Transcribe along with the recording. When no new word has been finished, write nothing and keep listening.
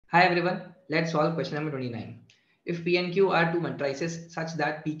Hi everyone, let's solve question number 29. If P and Q are two matrices such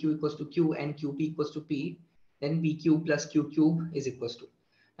that PQ equals to Q and QP equals to P, then PQ plus Q cube is equals to.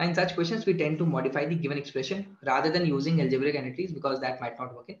 Now in such questions, we tend to modify the given expression rather than using algebraic entities because that might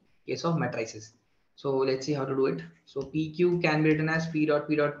not work in case of matrices. So let's see how to do it. So PQ can be written as P dot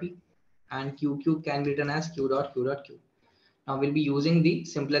P dot P and QQ can be written as Q dot Q dot Q. Now we'll be using the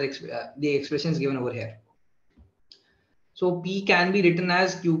simpler the expressions given over here. So P can be written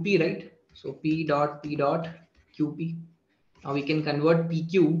as QP, right? So P dot QP. Now we can convert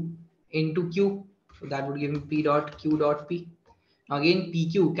PQ into Q. So that would give me P dot Q dot P. Now again,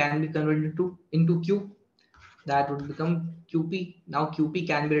 PQ can be converted into Q. That would become QP. Now QP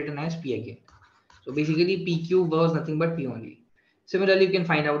can be written as P again. So basically PQ was nothing but P only. Similarly, you can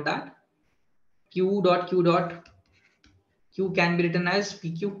find out that Q dot Q can be written as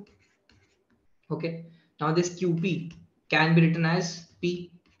PQ. Okay. Now this QP can be written as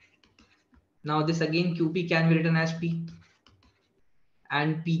P. Now this again QP can be written as P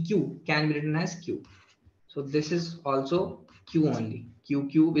and PQ can be written as Q. So this is also Q only. Q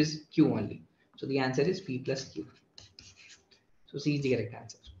cube is Q only. So the answer is P plus Q. So C is the correct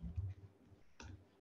answer.